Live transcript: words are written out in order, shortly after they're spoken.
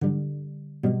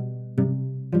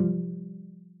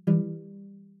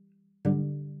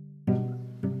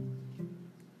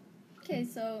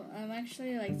So I'm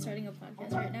actually like starting a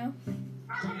podcast right now.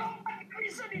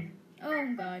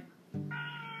 Oh God.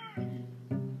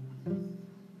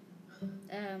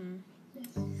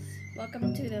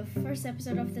 Welcome to the first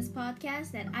episode of this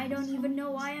podcast that I don't even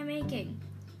know why I'm making.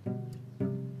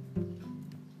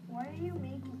 Why are you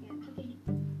making it?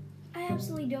 I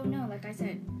absolutely don't know, like I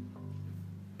said.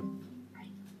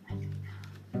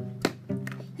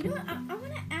 You know what? I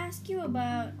want to ask you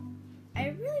about... I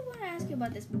really want to ask you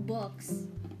about this books,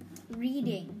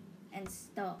 reading, and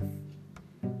stuff.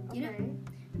 You know?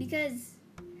 Because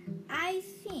I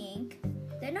think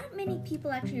that not many people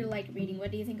actually like reading.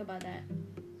 What do you think about that?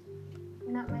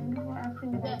 Not many people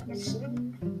actually like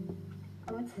reading.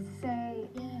 I would say,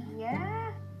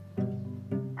 yeah.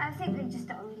 I think they just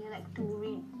don't really like to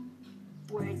read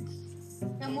words.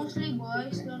 Yeah, mostly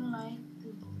boys don't like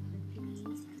to read.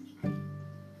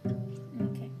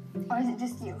 Okay. Or is it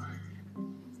just you?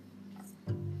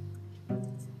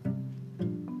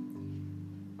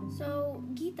 So,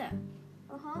 Geeta,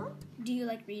 do you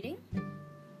like reading?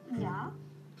 Yeah.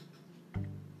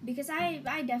 Because I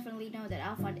definitely know that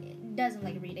Alpha doesn't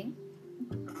like reading.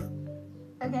 Okay.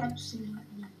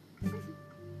 Absolutely.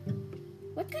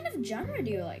 What kind of genre do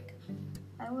you like?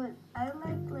 I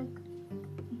like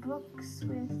books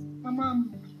with My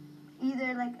mom.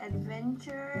 either like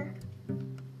adventure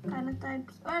kind of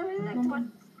types. Or I really like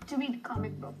to read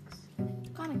comic books.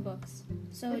 Comic books.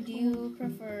 So do you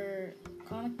prefer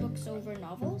comic books over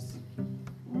novels?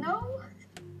 No.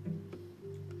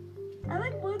 I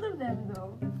like both of them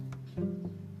though.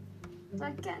 So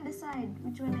I can't decide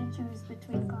which one I choose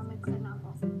between comics and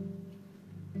novel.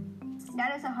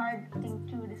 That is a hard thing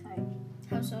to decide.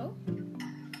 How so?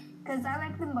 Because I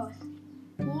like them both.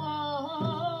 Whoa.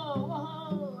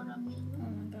 Oh my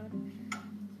God.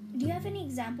 Do you have any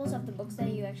examples of the books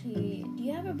that you actually... Do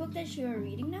you have a book that you're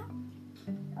reading now?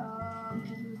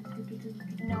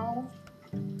 No.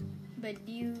 But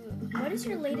do you... What is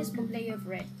your latest book that you have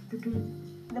read?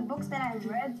 The books that I've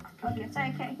read. Okay, sorry,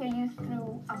 I can't hear you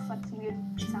through Alpha's mute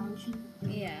sound.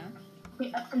 Yeah.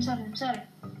 Wait, I'm sorry.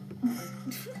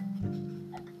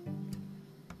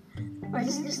 Wait,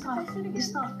 Just talk.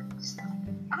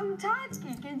 I'm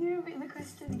talking. Can you repeat the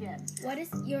question again? What is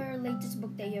your latest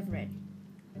book that you have read?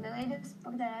 The latest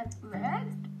book that I've read?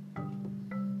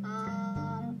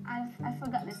 I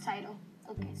forgot the title.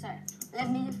 Okay, sorry. Let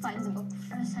me find the book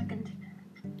for a second.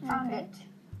 Found it.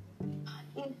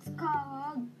 It's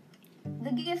called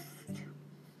The Gift,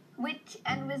 Witch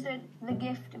and Wizard, The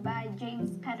Gift by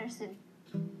James Patterson.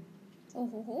 Oh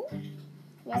ho ho.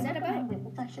 What's that about? Recommend it.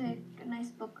 It's actually a nice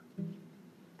book.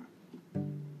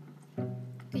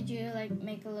 Could you like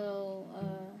make a little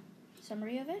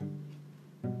summary of it?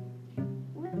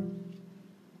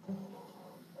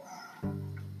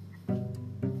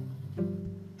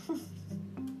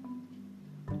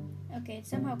 Okay, it's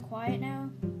somehow quiet now,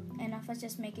 and Alpha's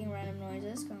just making random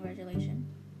noises. Congratulations.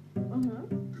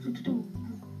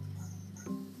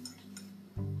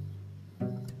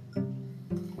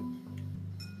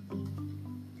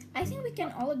 I think we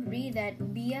can all agree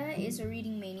that Bia is a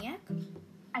reading maniac.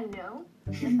 I know.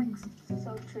 That's like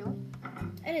so true.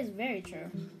 It is very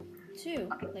true. Too.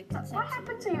 Okay, Like so that's what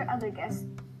happened to your other guest?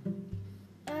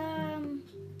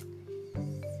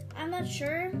 I'm not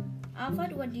sure. Alpha,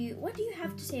 what do you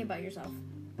have to say about yourself?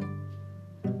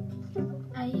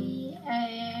 I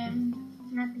am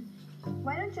nothing.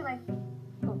 Why don't you like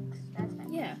books? That's my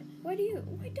Yeah. Why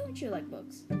don't you like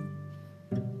books?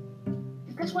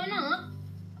 Because why not?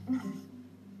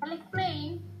 I like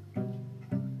playing.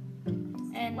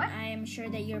 And What? I am sure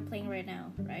that you're playing right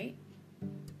now, right?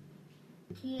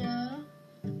 Yeah.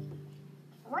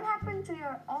 What happened to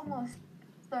your almost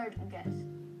third guest?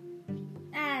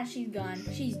 Ah, she's gone.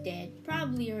 She's dead.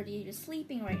 Probably already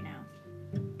sleeping right now.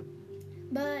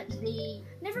 But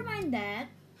never mind that.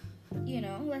 You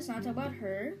know, let's not talk about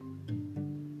her.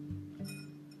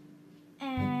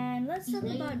 And let's talk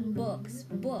about books.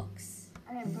 Books.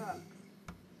 Okay, books.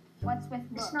 What's with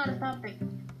books? It's not a topic.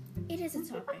 It is a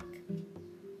topic.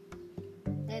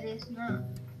 It is not.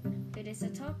 It is a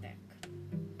topic.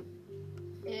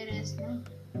 It is not.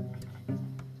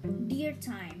 Dear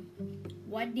time.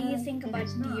 What do you think about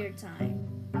Dear time?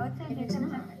 I would say it's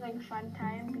like a fun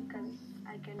time because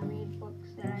I can read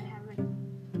books that I haven't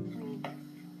read.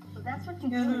 So that's what you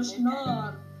do. It is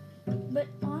not. But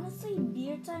honestly,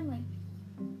 Dear time, like,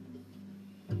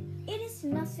 it is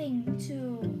nothing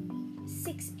to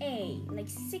 6A. Like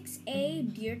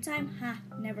 6A, Dear time,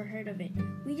 never heard of it.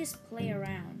 We just play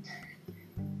around.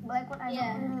 Like what I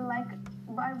don't really like,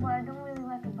 what I don't really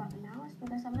like about now is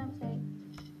because sometimes they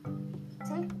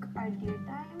take our Dear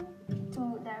time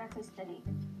to directly study.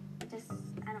 It just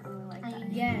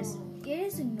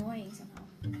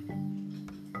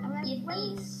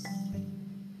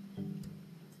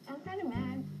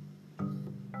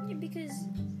because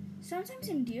sometimes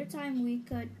in dear time we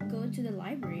could go to the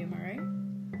library, am I right?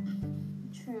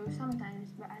 True,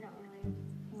 sometimes, but I don't really.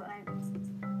 But like,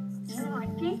 our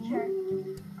teacher.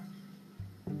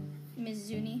 Miss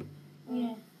Zuni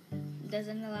Yeah.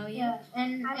 doesn't allow you? Yeah.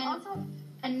 And Also,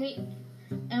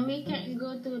 we can't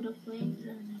go to the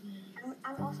playground.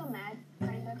 I'm also mad,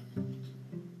 kind of,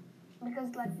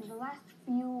 because like the last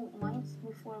few months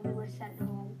before we were sent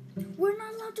home, We're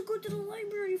not allowed to go to the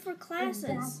library for classes.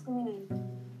 exactly,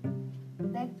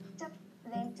 they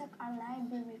took our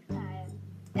library time.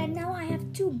 And now I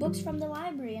have 2 books from the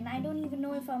library and I don't even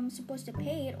know if I'm supposed to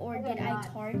pay it or did I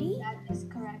tardy? That is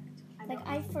correct. Like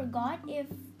I forgot if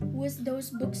was those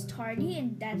books tardy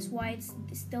and that's why it's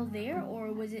still there,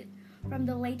 or was it from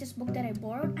the latest book that I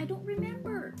borrowed? I don't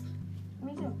remember.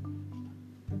 Me too.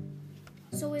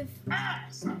 So if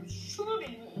Stop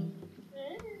shooting me.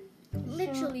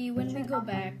 literally when we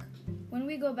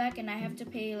go back and I have to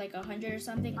pay like 100 or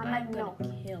something, I'm I'm like,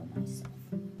 gonna kill myself.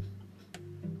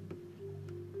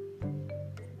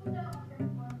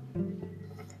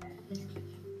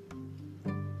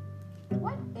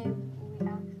 What if we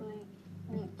actually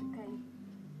need to pay?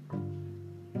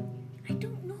 I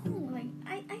don't know. Like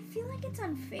I feel like it's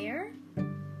unfair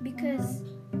because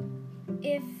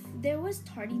if there was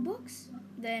tardy books,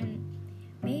 then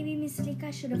maybe Miss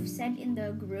Rika should have sent in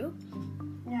the group.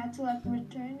 Yeah, to like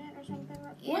return it or something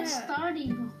like that. What's Yeah.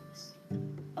 tardy books?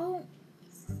 Oh,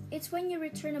 it's when you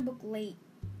return a book late,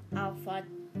 Alpha.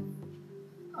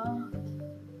 Oh.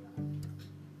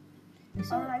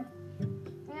 So Or like,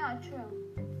 yeah, true.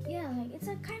 yeah, like it's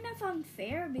a kind of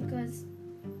unfair because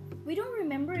we don't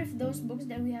remember if those books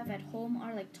that we have at home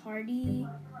are like tardy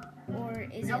or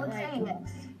is I it would say like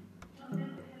yes.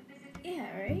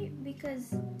 yeah, right?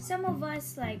 Because some of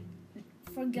us like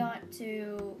forgot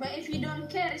to. But if you don't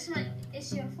care, it's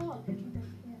your fault if you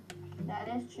don't care. That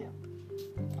is true.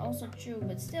 Also true,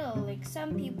 but still, like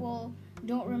some people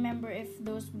don't remember if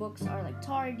those books are like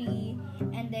tardy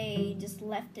and they just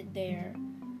left it there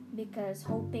because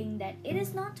hoping that it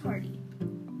is not tardy.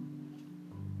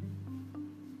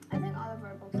 I think all of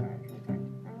our books are actually tardy.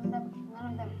 None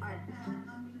of them aren't.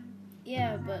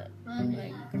 Yeah, but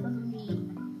Like, for me.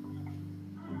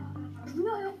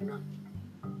 No.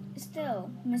 still,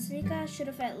 Miss Rika should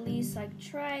have at least like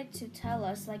tried to tell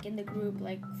us like in the group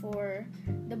like for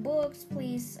the books,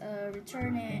 please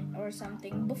return it or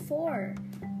something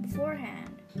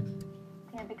beforehand.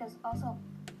 Yeah, because also,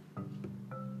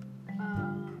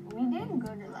 we didn't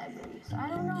go to the library, so I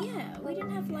don't know. Yeah, we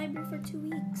didn't have library for 2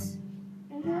 weeks,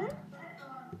 Mm-hmm.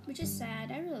 which is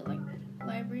sad. I really like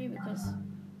library because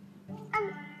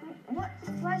And what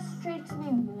frustrates me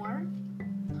more?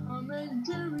 Tom and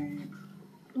Jerry.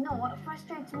 No, what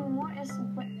frustrates me more is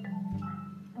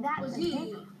that Was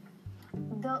we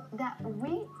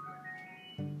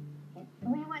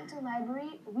went to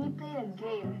library. We played a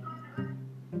game.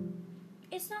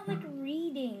 it's not like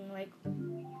reading. Like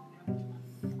We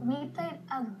played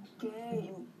a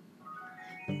game.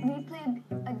 We played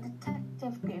a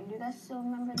detective game. Do you guys still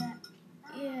remember that?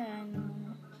 yeah, I know.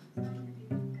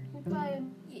 We played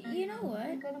You know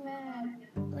what? Good Man.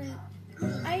 Like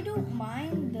I don't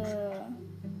mind the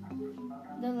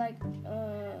like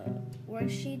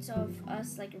worksheets of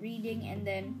us like reading and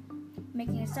then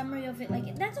making a summary of it.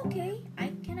 Like that's okay.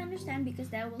 I can understand because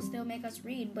that will still make us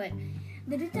read. But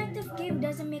the detective game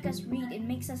doesn't make us read. It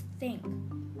makes us think.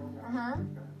 Uh-huh.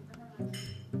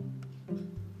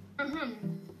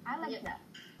 I like Yeah. that.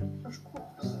 Of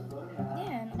course.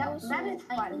 Yeah, and That also is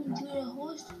I fun. can be the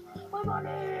host. My money.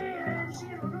 I have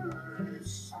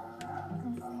 $0.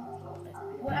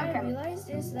 what I realized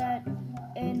is that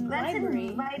in Let's library.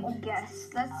 invite a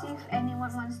guest. Let's see if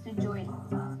anyone wants to join.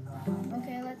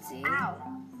 Okay, let's see. Ow!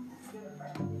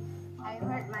 I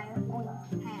hurt my own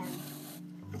hand.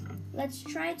 Let's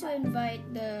try to invite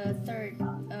the third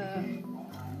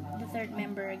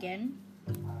member again.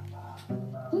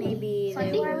 Maybe they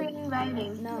Who are will. we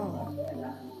inviting? No.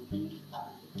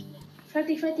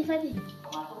 Fatty.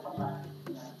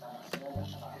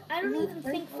 I don't even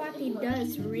think Fatih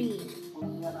does read.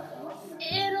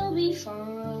 It'll be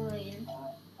fine.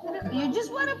 You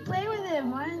just want to play with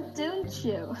him, don't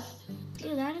you?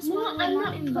 Yeah, that is No, why we're I'm not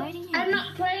not. inviting him. I'm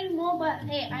not playing mobile.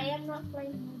 Hey, I am not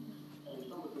playing mobile.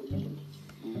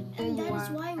 And that is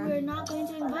why we're not going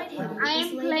to invite him. I am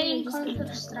because later playing we're just gonna Counter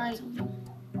talk Strike. about something.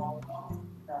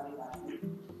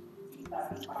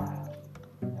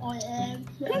 I am.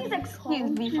 Please excuse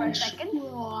me for a second.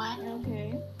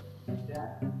 Okay.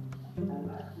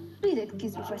 Please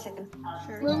excuse me for a second.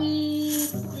 Sure.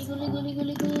 Ligo.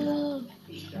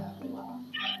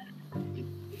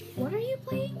 What are you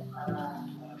playing?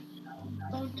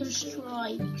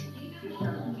 Counter-Strike.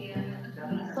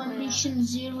 Condition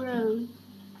 0.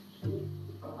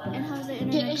 And how's the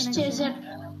internet TSTZ.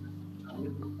 connection?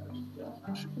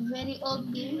 Very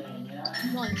old game.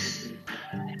 Nice.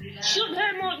 Shoot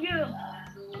him on you!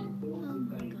 Oh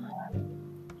my god.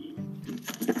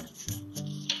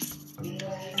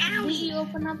 Owie!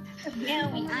 Open up.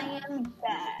 Owie, I am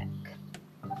back.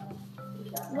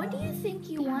 What do you think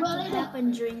you want to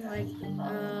happen during like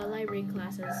library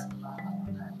classes?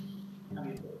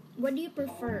 What do you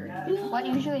prefer? What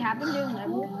usually happens during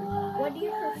library? What do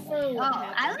you prefer?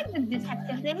 Oh, I like the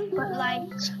detective thing, but like,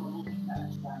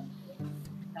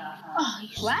 Oh,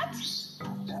 you what?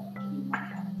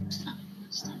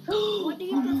 What do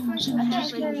you prefer to I can't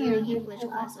happen hear you. during English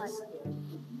classes?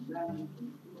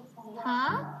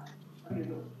 Huh?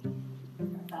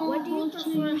 What do you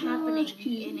prefer happening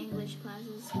in English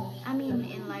classes? I mean,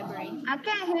 in library. I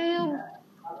can't hear you.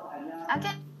 I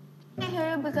can't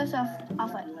hear you because of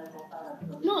it.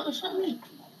 No, it's not me.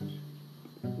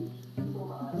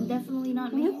 Definitely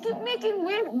not You me. keep making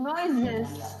weird noises.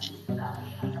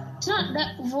 It's not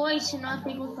that voice,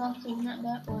 people talking, not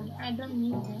that one. I don't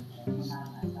need that.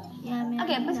 Yeah, I mean.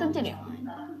 Okay, please that's continue. fine.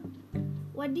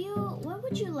 What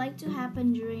would you like to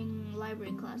happen during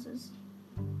library classes?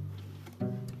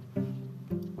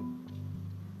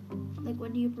 Like,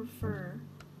 what do you prefer?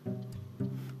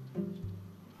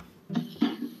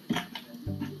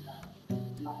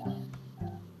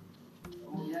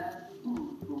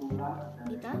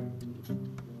 Dita?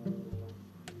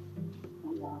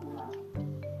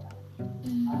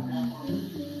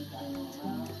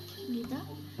 Dita?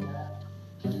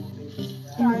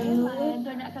 Sorry, my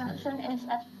internet connection is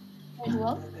as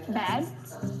usual bad.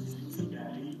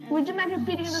 Would you mind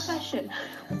repeating the question?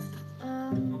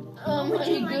 Oh What would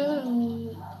you my like?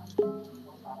 god.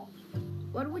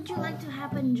 What would you like to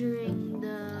happen during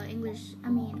the English? I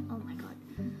mean, oh my god.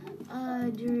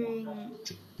 During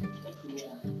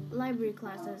library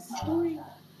classes.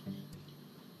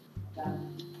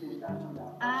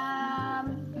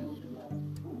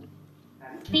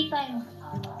 Free time.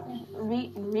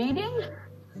 Reading?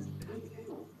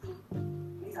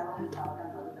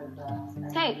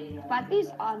 Hey, party's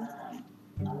on.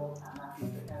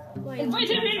 Wait, Invite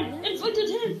him in! Invited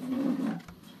him!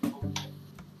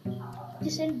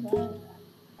 Just invite.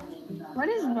 What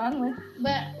is wrong with?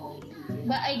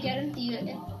 But I guarantee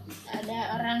you,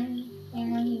 ada orang yang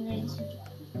menghina itu.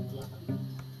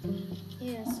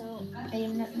 Yeah, so I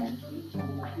am not done.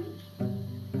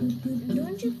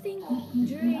 don't you think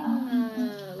during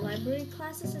library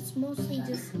classes it's mostly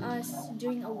just us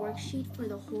doing a worksheet for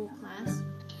the whole class?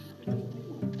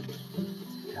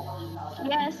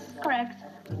 Yes, correct.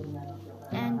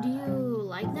 And do you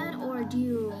like that or do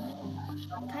you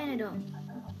kind of don't?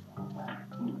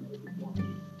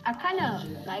 I kind of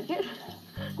like it.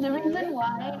 The reason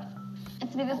why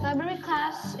it's because library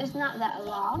class is not that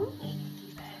long,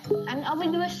 and all we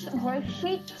do is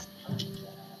worksheets.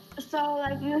 So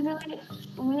like usually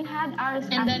we had ours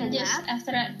And after then just that.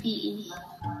 after that PE.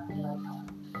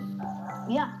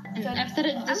 Yeah. And So after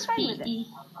that I'm just fine with PE.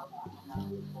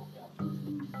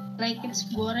 Like it's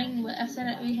boring, but after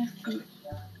that we have PE.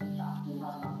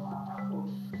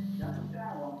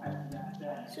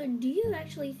 So do you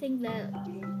actually think that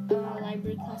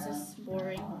library class is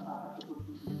boring?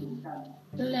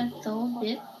 A little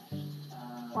bit.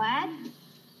 What?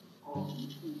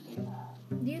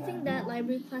 Do you think that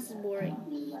library class is boring?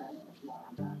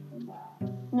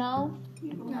 No.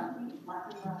 No.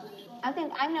 I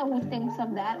think I know who thinks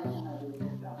of that.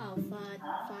 Oh,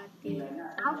 Fatih,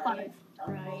 Alpha.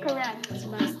 Ryan, Correct.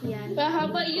 Sebastian. But how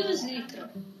about you, Zika?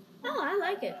 Oh, I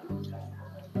like it.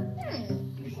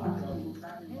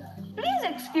 Please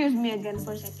excuse me again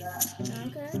for a second.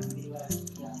 Okay.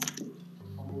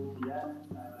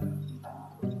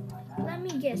 Let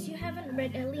me guess, you haven't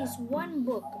read at least one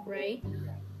book, right?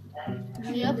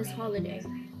 During Yep. this holiday.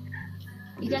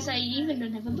 Because I even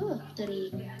don't have a book to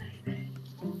read.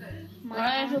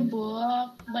 I have a My, book,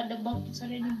 but the book is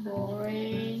already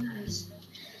boring.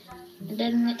 And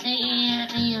then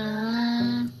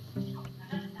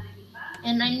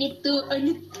and I need the phone.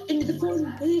 I need the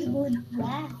phone.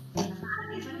 Wow.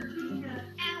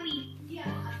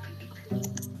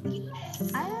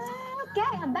 Okay,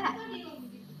 I'm back.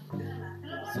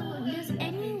 so does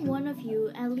any one of you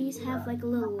at least have like a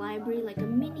little library, like a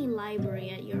mini library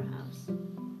at your house?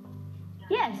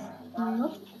 Yes,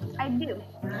 I do.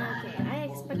 Okay, I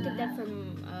expected that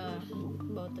from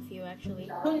both of you actually.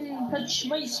 Don't touch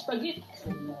my spaghetti.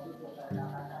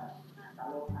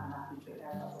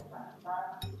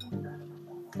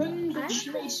 Don't I touch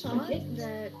my actually thought spaghetti.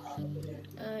 that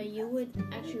you would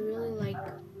actually really like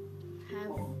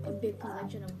have a big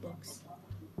collection of books?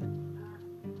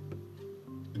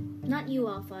 Not you,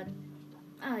 Alpha.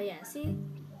 Oh yeah, see?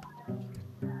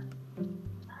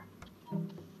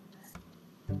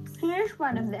 Here's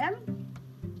one of them.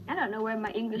 I don't know where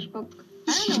my English book.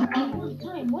 I don't know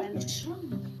where What is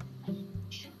wrong?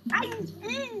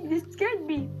 it scared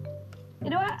me. You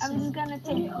know what? I'm just gonna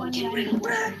take one random.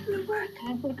 Can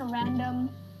I take a random?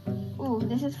 Ooh,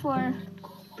 this is for.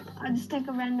 I'll just take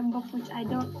a random book which I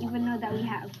don't even know that we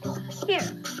have. Here.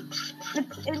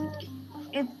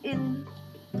 It's in.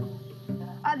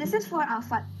 Oh, this is for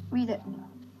Alpha. Read it.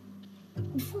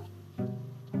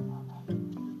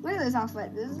 Look at this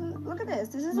outfit. Look at this.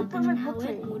 This is a perfect Makanan book for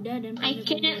awet, you. muda, dan I panjang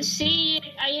cannot umur. see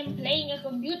it. I am playing a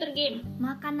computer game.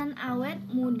 Makanan awet,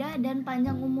 muda, dan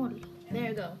panjang umur. There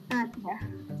you go. Yeah.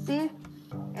 See?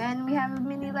 And we have a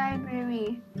mini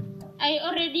library. I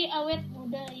already awet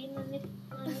muda. You know it.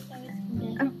 Awet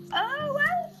muda. Oh,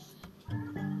 what?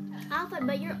 Alpha,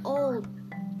 but you're old.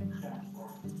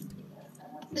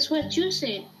 That's what you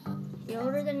said. You're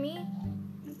older than me?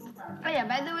 Oh yeah,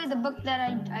 by the way, the book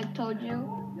that I told you,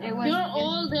 it was... You're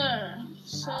older.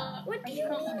 So What do I you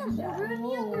can't- mean? I'm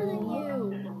younger than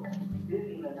you.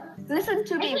 Listen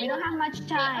to me, we don't have much I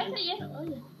time. thought you're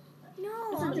older. No,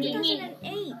 Listen I'm to me.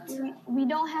 2008. We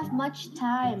don't have much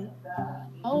time.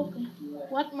 Oh, okay.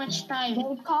 What much time?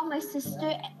 They call my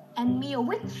sister and me a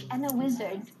witch and a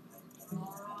wizard.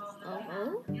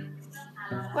 Oh?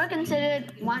 We're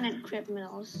considered wanted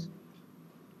criminals.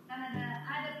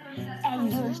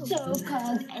 And your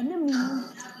so-called enemies.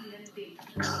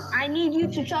 I need you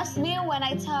to trust me when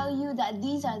I tell you that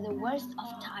these are the worst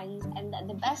of times and that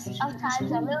the best of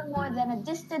times are little more than a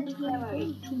distant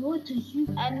memory. What are you?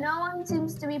 And no one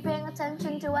seems to be paying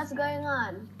attention to what's going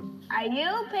on. Are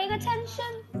you paying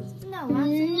attention? No,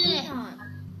 absolutely Nah. not.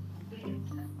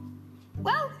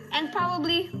 Well, and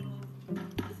probably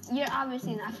you're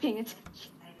obviously not paying attention.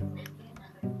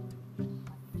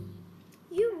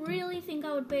 You really think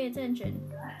I would pay attention?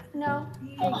 No.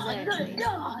 Exactly.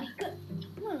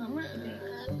 Mama.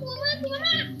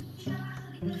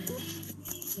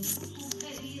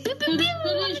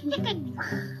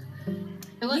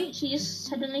 What? She just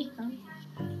suddenly come.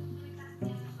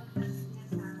 Do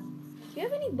you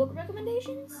have any book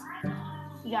recommendations?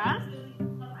 Yeah?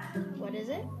 What is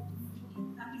it?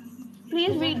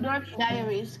 Please read Dorp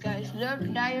Diaries, guys.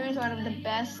 Dorp Diaries is one of the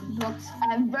best books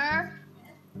ever.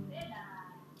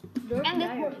 Dorp And this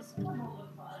Diaries.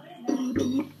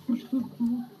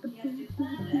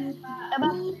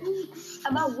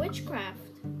 About Witchcraft.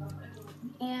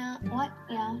 yeah, what?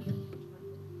 Yeah.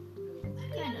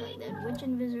 Kind of like that. Witch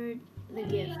and Wizard, The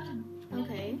Gift.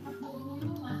 Okay.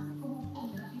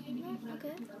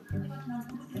 Okay.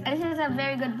 This is a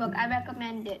very good book. I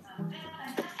recommend it.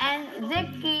 And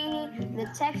Vicky, the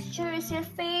texture is your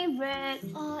favorite.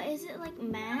 Is it like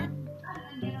matte?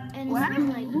 And What? it's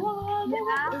not like...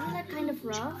 Yeah. Isn't that kind of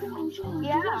rough?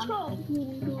 Yeah. Oh.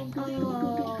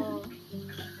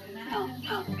 You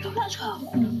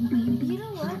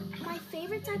know what? My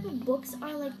favorite type of books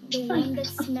are like the one that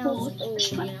smells old,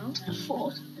 you know?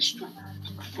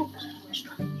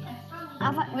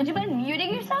 Alpha, would you mind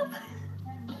muting yourself?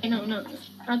 No.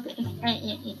 Okay.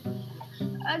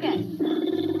 Okay.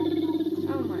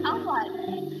 Oh my god. Alpha,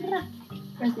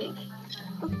 Okay.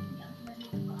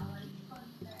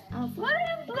 Alpha. what are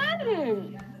you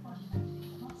planning?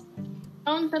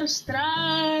 Counter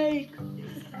Strike.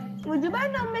 Would you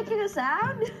mind not making a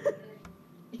sound?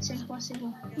 It's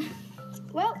impossible.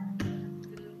 Well,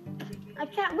 I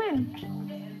can't win.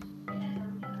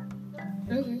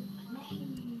 Okay.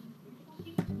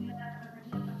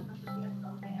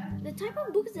 The type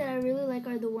of books that I really like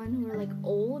are the ones who are like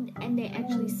old and they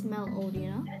actually smell old, you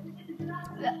know?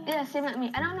 Yeah, same like me.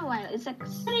 I don't know why. It's like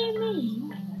What do you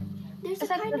mean? There's a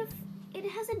It's like kind the- of... It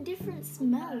has a different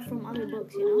smell from other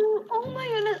books, you know? oh my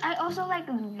goodness. I also like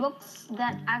books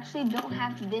that actually don't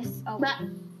have this. But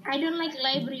I don't like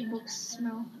library books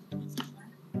smell.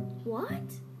 What?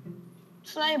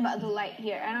 Sorry about the light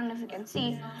here. I don't know if you can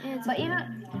see. It's But you know,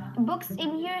 books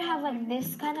in here have like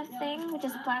this kind of thing, which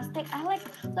is plastic. I like,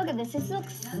 look at this. This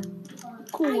looks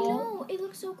cool. I know, it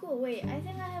looks so cool. Wait, I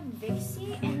think I have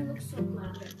Vixie and it looks so cool.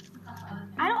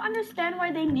 I don't understand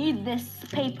why they need this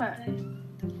paper.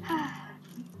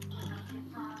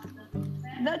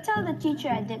 Don't tell the teacher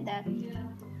I did that.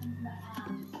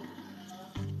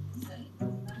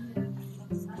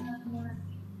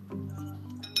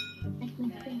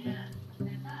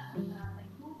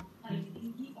 There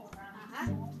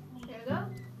you go.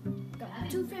 Got my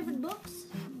two favorite books.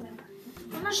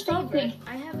 Well, not Stop favorite. it.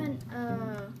 I haven't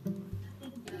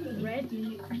red.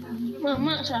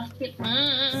 Mama sakit, Ma.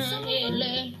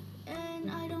 Ele. And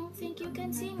I don't think you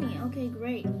can see me. Okay,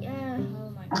 great. Yeah. Oh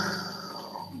my god.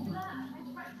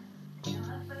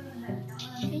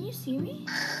 Can you see me?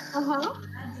 Uh-huh.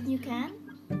 You can?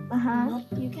 Uh-huh.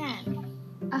 You can.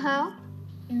 Uh-huh.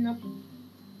 Nope.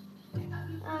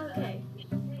 Okay.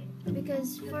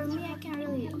 Because for me, I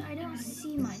don't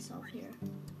see myself here.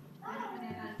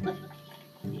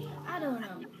 I don't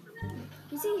know.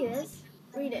 You see this?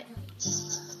 Read it.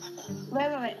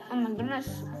 Wait. Oh my goodness.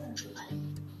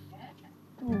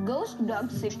 Ghost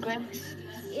dog secrets.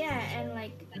 Yeah, and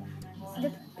like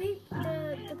the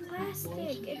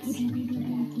plastic,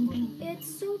 it's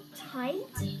so tight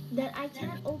that I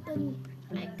can't open,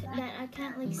 that I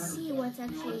can't like see what's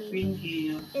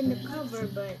actually in the cover,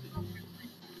 but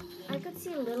I could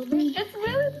see a little bit. It's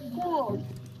really cool.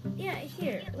 Yeah,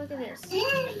 here, look at this. Like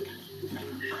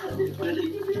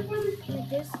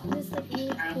this like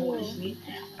really cool.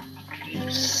 I don't know if you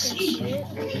can see it,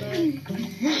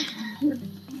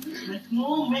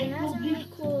 but it has a really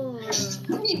cool forest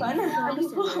in it.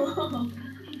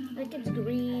 Like it's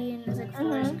green, it's like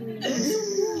forest green. It's so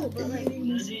cool, but like,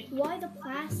 why the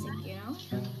plastic, you know?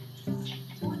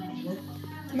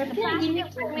 The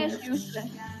plastic for me is useless.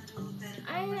 I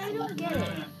don't get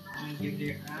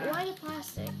it. Why the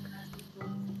plastic?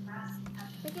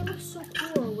 Like it looks so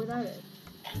cool without it.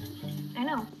 I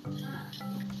know.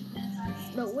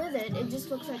 But with it, it just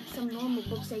looks like some normal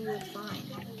books that you would find.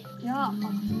 Yeah.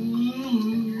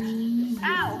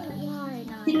 Ow. Why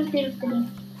not?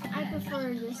 I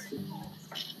prefer this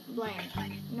blank,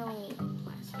 no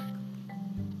plastic.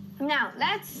 Now,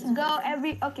 let's go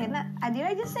okay, did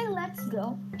I just say let's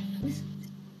go?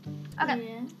 Okay.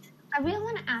 Yeah. I really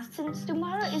want to ask, since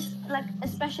tomorrow is like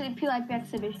especially PYP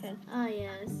exhibition, Ah,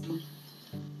 yes.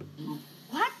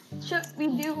 what should we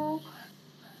do?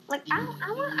 Like, I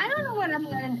don't know what I'm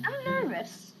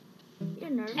nervous. You're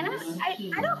nervous? And I'm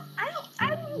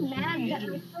mad that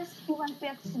my first PYP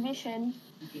exhibition,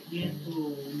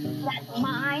 that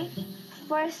my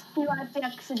first PYP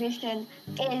exhibition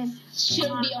is Should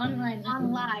be online.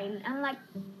 online. And like,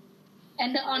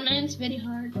 And the online is very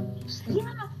hard.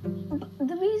 yeah,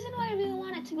 the reason why I really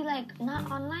want it to be like not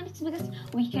online is because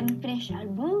we can finish our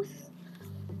booth.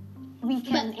 We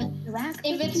can interact.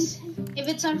 If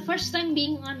it's our first time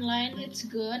being online, it's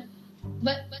good.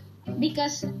 But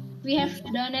because we have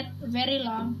done it a very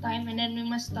long time and then we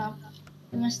must stop.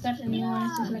 We must start a new one.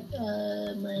 It's just like,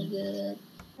 oh my god.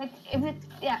 Like if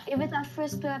it's our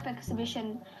first PYP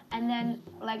exhibition, and then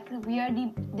like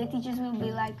the teachers will be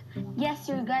like, yes,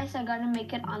 you guys are gonna make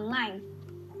it online.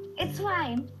 It's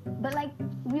fine, but like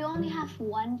we only have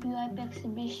one PYP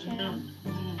exhibition,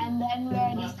 and then we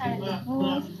already started the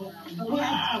booth. We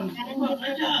have to end it,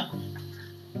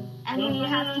 and we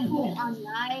have to go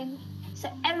online. So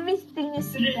everything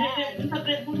is bad.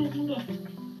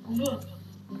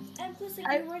 And plus,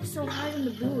 like, we worked so hard in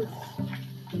the booth.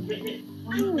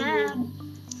 I'm mad.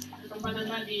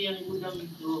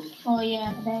 Oh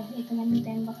yeah, ada itu yang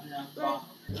ditembak. Like,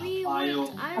 we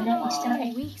worked, I don't know,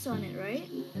 2 weeks on it, right?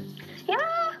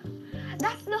 Yeah,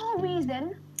 that's the whole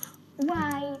reason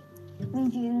why we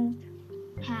didn't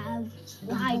have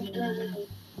library.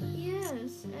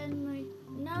 Yes, and like,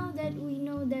 now that we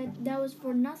know that that was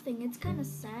for nothing, it's kind of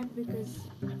sad because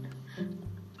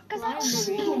Because I library.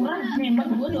 really want to Nembak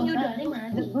gue 2 continue kali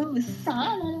mah. the booth.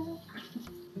 Salah.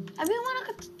 I really want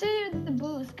to continue the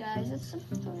booth, guys. It's so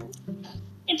fun.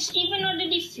 It's even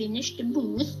already finished the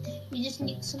booth. We just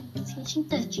need some finishing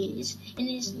touches,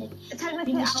 and it's like we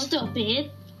Technically, must stop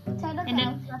it. technically, And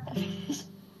then- I was not that-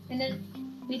 And then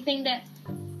we think that,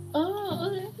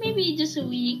 maybe just a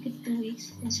week, 2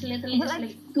 weeks. It's literally But just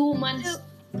like, like 2 months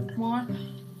more.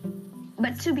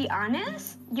 But to be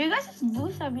honest, your guys'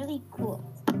 booths are really cool.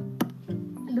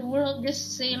 The world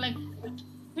just say like,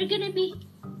 we're gonna be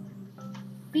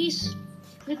peace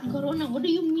with Corona. What do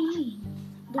you mean?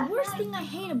 The worst thing I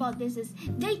hate about this is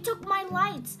they took my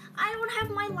lights. I don't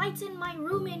have my lights in my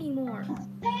room anymore.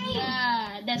 Hey,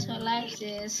 Yeah, that's what life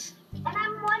is. and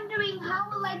I'm wondering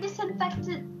how will I disinfect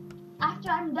it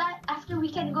after I'm done? After we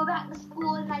can go back to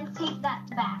school and I take that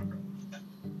back.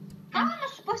 How am I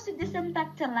supposed to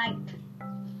disinfect a light?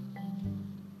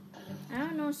 I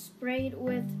don't know, sprayed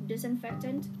with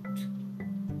disinfectant.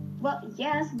 Well,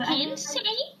 yes, but Hand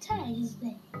sanitize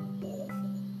them.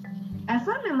 I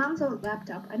found my mom's old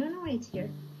laptop. I don't know why it's here.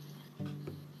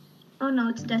 Oh no,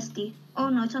 it's dusty.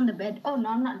 Oh no, it's on the bed. Oh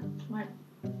no, I'm not smart.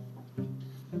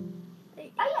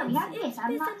 It's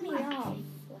pissing me off.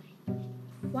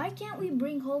 Why can't we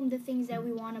bring home the things that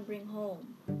we want to bring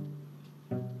home?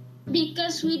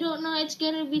 Because we don't know it's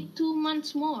gonna be 2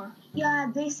 months more. Yeah,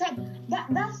 they said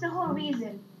that's the whole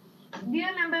reason. Do you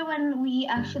remember when we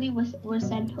actually were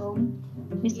sent home?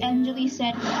 Miss Yeah. Anjali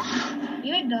said,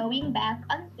 "You're going back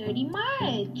on 30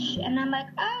 March," and I'm like,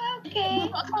 "Oh, okay."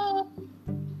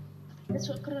 That's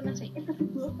what Corona said.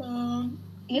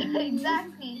 Yeah,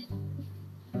 exactly.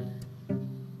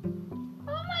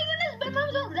 Oh my goodness, my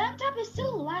mom's old laptop is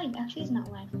still alive. Actually, it's not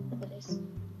alive. Look at this.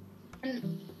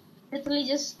 And literally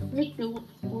just make the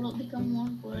world become more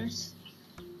worse.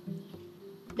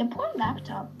 The poor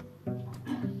laptop.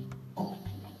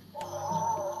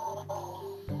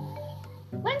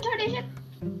 When tornado?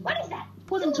 What is that?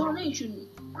 What a tornation!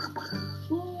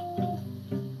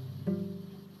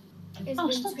 It's Oh,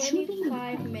 been stop shooting.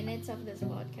 25 minutes of this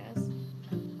podcast.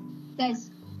 Guys,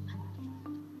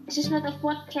 This is not a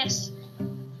podcast.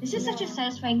 this is such a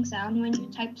satisfying sound when you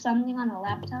type something on a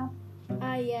laptop.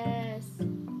 Ah, yes.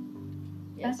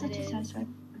 Yes, That's such it a is.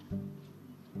 satisfying.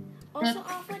 Also,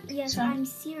 often, yes, Sorry. I'm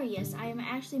serious. I am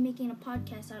actually making a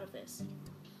podcast out of this.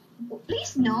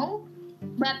 Please no.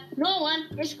 But no one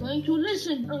is going to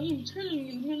listen. I am telling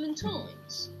you a million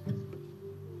times.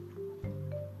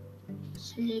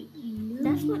 So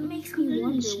That's what makes me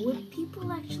wonder, would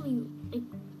people actually like,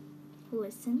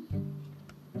 listen?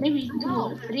 Maybe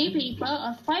No. 3 people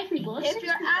or 5 people. Or If 6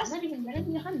 you're people, asked- not even gonna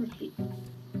be 100 people.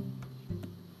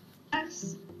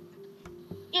 Us.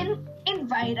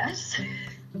 Invite us.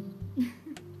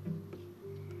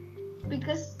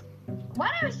 Because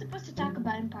what are we supposed to talk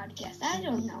about in podcast? I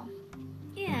don't know.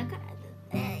 Yeah,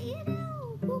 you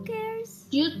know, who cares?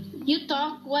 You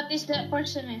talk what is that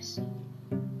person is.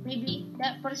 Maybe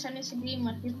that person is a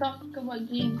gamer. You talk about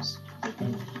games.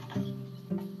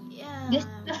 Yeah. This is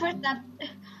the first that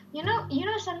you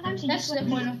know sometimes you That's just the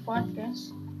want point of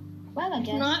podcast. well, I If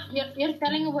guess. not, you're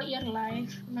telling about your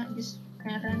life, not just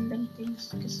kind of random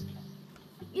things. Just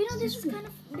You know, this is kind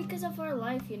of because of our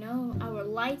life, you know. Our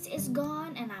lights is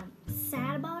gone and I'm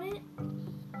sad about it.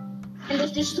 and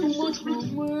there's just too much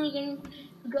work and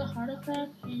you got heart attack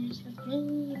and it's like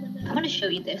I'm gonna show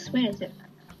you this. Where is it?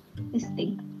 This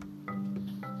thing.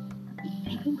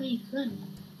 I can buy a gun.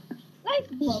 Life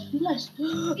Well, bless.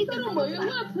 You gotta buy a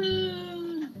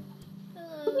weapon.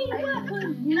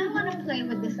 You don't want to play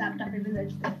with this laptop because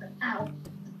it's different. Ow.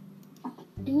 I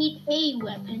need a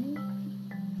weapon.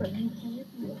 But I have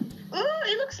one. Ooh,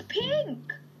 it looks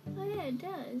pink. Oh yeah, it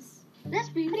does. That's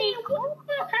pretty cool.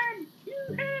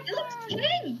 It looks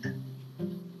pink.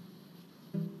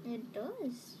 It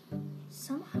does.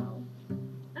 Somehow.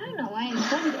 I don't know why A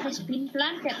bomb has been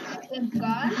planted. it's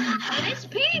gone. It is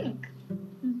pink.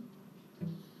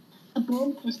 A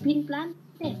bomb has been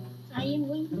planted. I am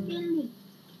going to kill you.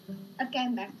 Okay,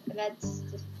 I'm back. Let's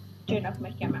just turn off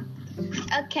my camera.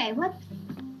 Okay, what?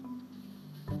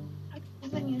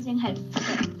 I've been using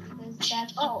headphones.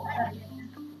 That's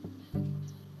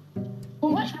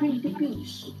What's been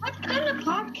diffuse? What kind of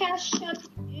podcast should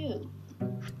we do?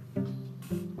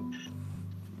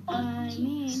 I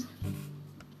mean,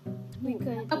 we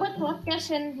could. How about podcast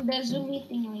and the Zoom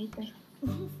meeting later?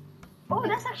 Oh,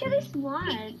 that's actually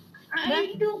smart.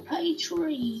 I do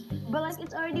Patreon. But like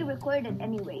it's already recorded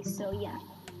anyway, so yeah.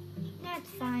 That's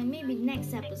fine. Maybe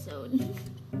next episode.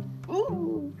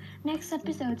 Ooh, next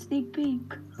episode, sneak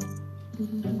peek.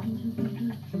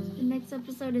 The next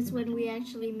episode is when we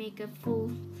actually make a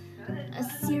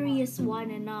serious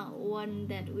one and not one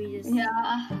that we just,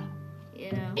 Yeah.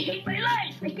 you know. I hate my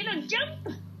life. I cannot jump.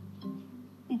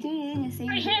 Did you say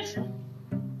I have.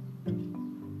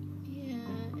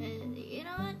 Yeah, and you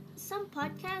know what? Some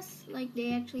podcasts, like,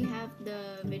 they actually have the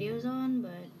videos on,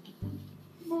 but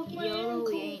YOLO,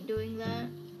 we ain't doing that.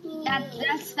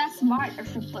 that's smart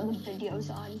if you put the videos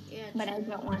on. Yeah, But I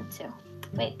don't want to.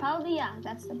 Wait, probably yeah,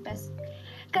 that's the best.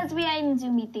 Cause we are in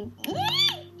Zoom meeting.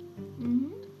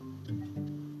 Mm-hmm.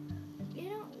 You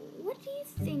know, what do you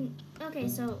think? Okay,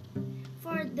 so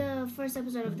for the first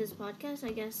episode of this podcast,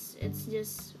 I guess it's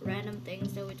just random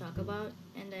things that we talk about,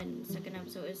 and then second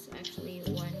episode is actually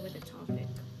one with a topic.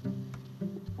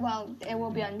 Well, it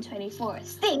will be on 24th.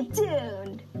 Stay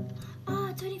tuned.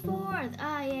 Ah, 24th.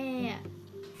 Ah, yeah.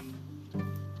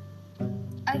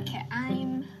 Okay,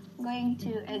 I'm going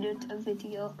to edit a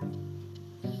video.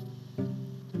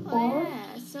 Oh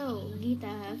yeah. So,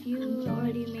 Geeta, have you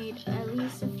already made at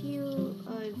least a few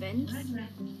events?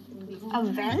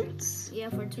 Events? Yeah,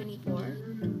 for 24.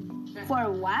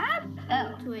 For what?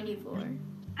 Oh, 24.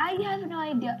 I have no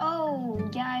idea. Oh,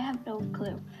 yeah, I have no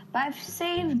clue. But I've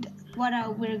saved what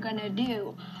we're gonna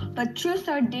do. But truth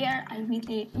or dare, I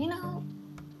really, you know,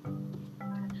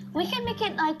 we can make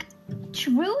it like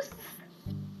truth.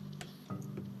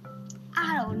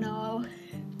 I don't know.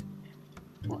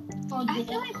 Oh, I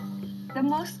feel like the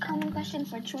most common question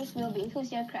for truth will be,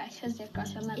 who's your crush? Who's your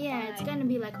crush? I'm like, Yeah, it's fine. gonna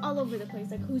be like all over the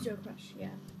place. Like, who's your crush? Yeah.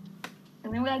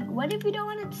 And then we're like, what if you don't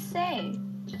want to say?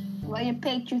 Well, you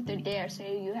pay truth or dare, so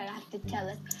you have to tell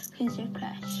us who's your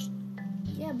crush.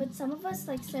 Yeah, but some of us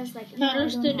like says like, no, I Tell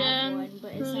us don't to have them, one,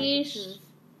 but it's not the please. truth.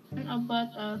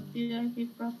 About our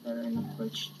PIP proper and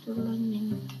approach to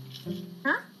learning.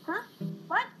 Huh?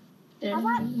 What? Then,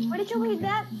 What? Where did you read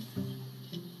that?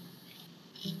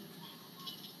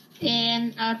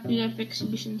 in our PIP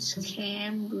exhibition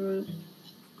scam group.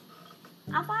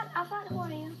 Afat, who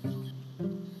are you?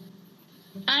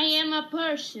 I am a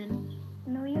person.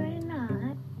 No, you're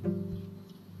not.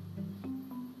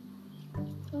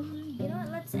 You know what?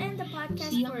 Let's end the podcast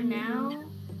See for you. now.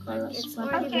 Kalau It's sepatu-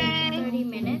 already Okay. been 30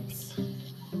 minutes.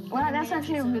 Wow, that's 30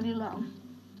 actually minutes, really long.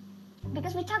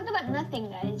 Because we talked about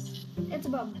nothing, guys. It's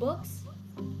about books,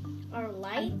 or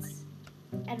lights,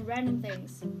 and random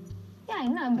things. Yeah, I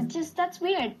know, but just that's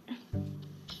weird.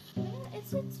 Yeah,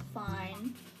 it's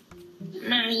fine.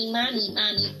 Money.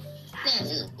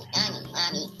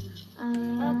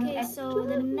 Okay, so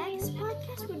the next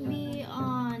podcast would be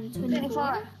on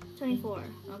 24. 24.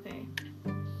 Okay.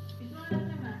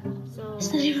 So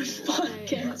It's not even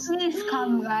podcast. Please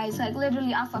come, guys. Like,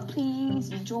 literally, Alpha, please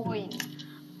join.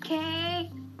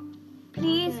 Okay?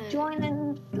 Please Okay. join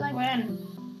and, like, When?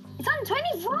 it's on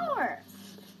 24.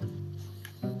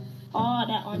 Oh,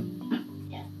 that one.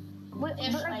 But,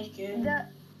 If but, I like, could.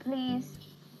 please.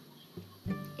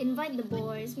 invite the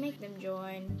boys, make them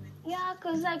join. Yeah,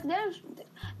 because, like,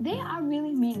 they are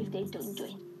really mean if they don't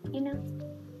join. You know?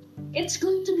 It's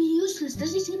going to be useless.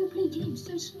 This is gonna play games.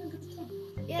 There's no good thing.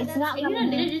 Yeah, It's that's not You know,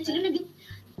 gonna be. it's gonna be.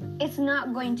 It's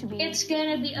not going to be. It's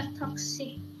gonna be a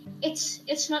toxic.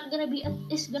 It's not gonna be a.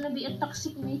 It's gonna be a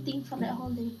toxic meeting for the whole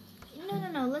day.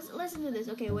 No. Let's listen to this.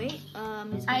 Okay, wait.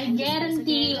 Just I gonna end this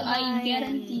guarantee first, you, I bye-bye,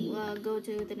 guarantee you. and, go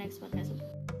to the next podcast.